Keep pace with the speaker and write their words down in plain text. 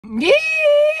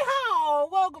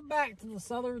Yeehaw! Welcome back to the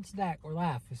Southern Snack, where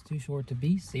laugh is too short to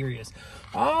be serious.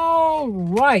 All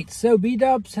right, so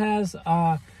Bdubs has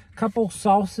a couple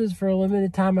sauces for a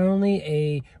limited time only.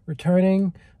 A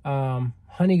returning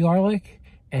honey garlic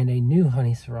and a new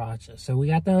honey sriracha. So we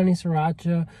got the honey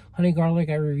sriracha. Honey garlic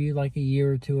I reviewed like a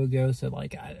year or two ago. So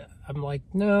like I'm like,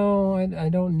 no, I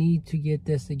don't need to get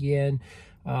this again.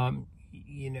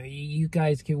 You know, you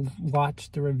guys can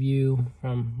watch the review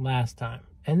from last time.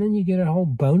 And then you get a whole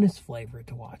bonus flavor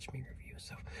to watch me review.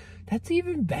 So that's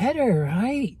even better,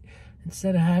 right?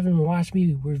 Instead of having to watch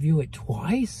me review it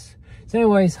twice. So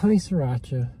anyways, honey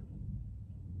sriracha.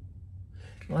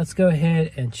 Let's go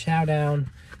ahead and chow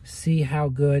down. See how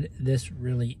good this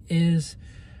really is.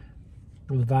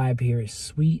 The vibe here is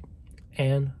sweet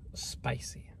and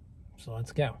spicy. So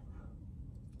let's go.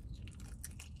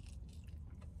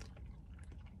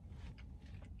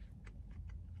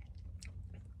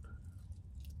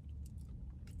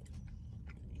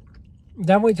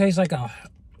 Definitely tastes like a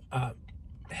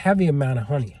heavy amount of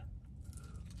honey.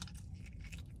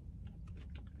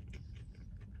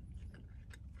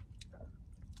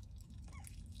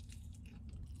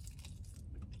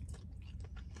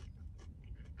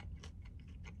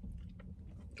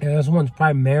 Yeah, this one's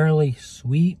primarily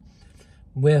sweet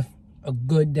with a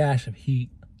good dash of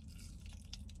heat.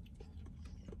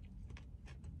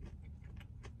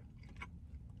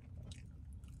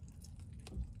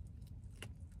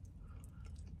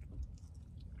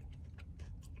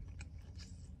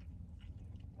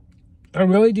 I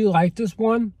really do like this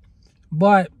one,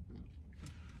 but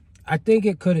I think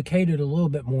it could have catered a little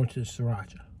bit more to the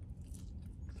sriracha.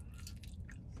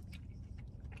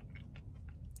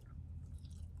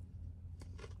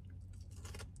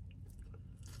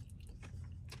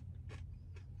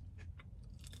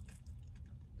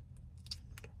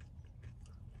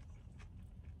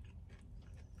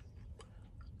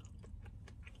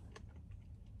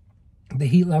 The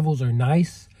heat levels are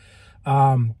nice,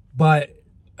 but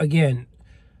again,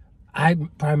 I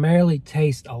primarily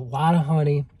taste a lot of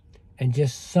honey and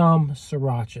just some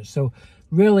sriracha. So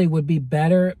really would be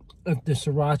better if the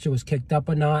sriracha was kicked up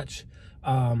a notch.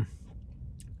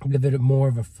 Give it more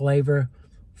of a flavor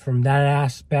from that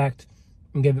aspect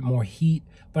and give it more heat.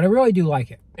 But I really do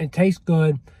like it. It tastes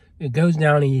good. It goes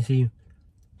down easy.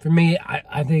 For me,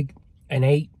 I think an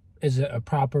 8 is a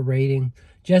proper rating,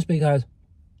 just because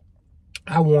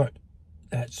I want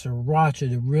that sriracha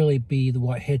to really be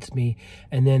what hits me,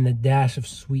 and then the dash of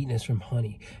sweetness from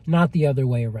honey, not the other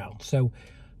way around. So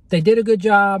they did a good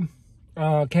job.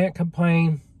 Can't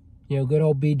complain. You know, good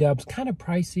old Bdubs. Kind of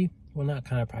pricey. Well, not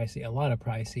kind of pricey, a lot of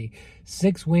pricey.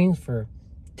 6 wings for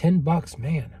 $10,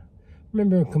 man. I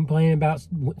remember complaining about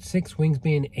 6 wings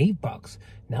being $8.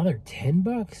 Now they're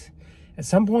 $10. At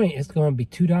some point, it's going to be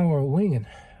 $2 a wing, and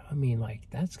I mean, like,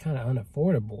 that's kind of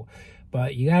unaffordable.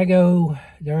 But you gotta go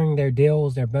during their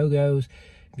deals, their BOGOs.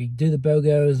 If you do the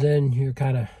BOGOs, then you're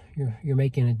kind of you're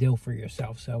making a deal for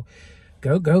yourself. So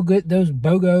go get those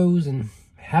BOGOs and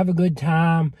have a good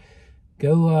time.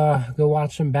 Go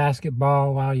watch some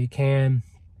basketball while you can.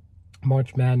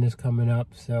 March Madness coming up.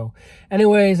 So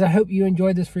anyways, I hope you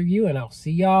enjoyed this review, and I'll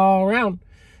see y'all around.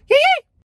 Yee!